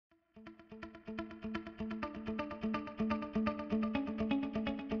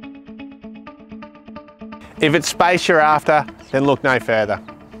If it's space you're after, then look no further.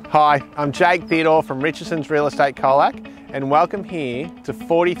 Hi, I'm Jake Theodore from Richardson's Real Estate Colac, and welcome here to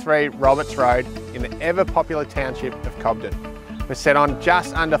 43 Roberts Road in the ever popular township of Cobden. We're set on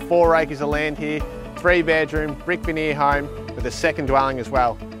just under 4 acres of land here, 3-bedroom, brick veneer home with a second dwelling as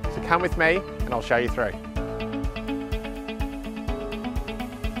well. So come with me and I'll show you through.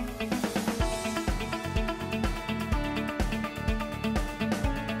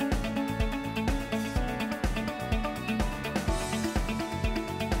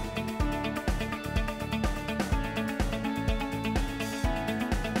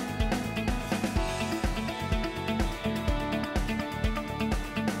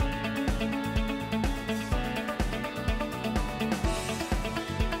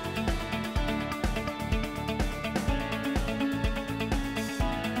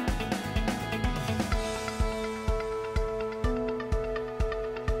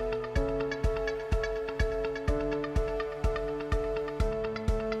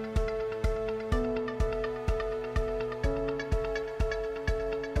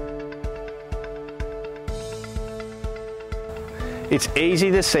 It's easy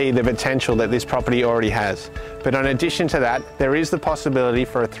to see the potential that this property already has, but in addition to that, there is the possibility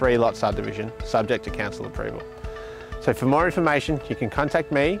for a 3-lot subdivision, subject to council approval. So for more information, you can contact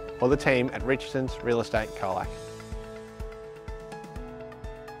me or the team at Richardson's Real Estate Colac.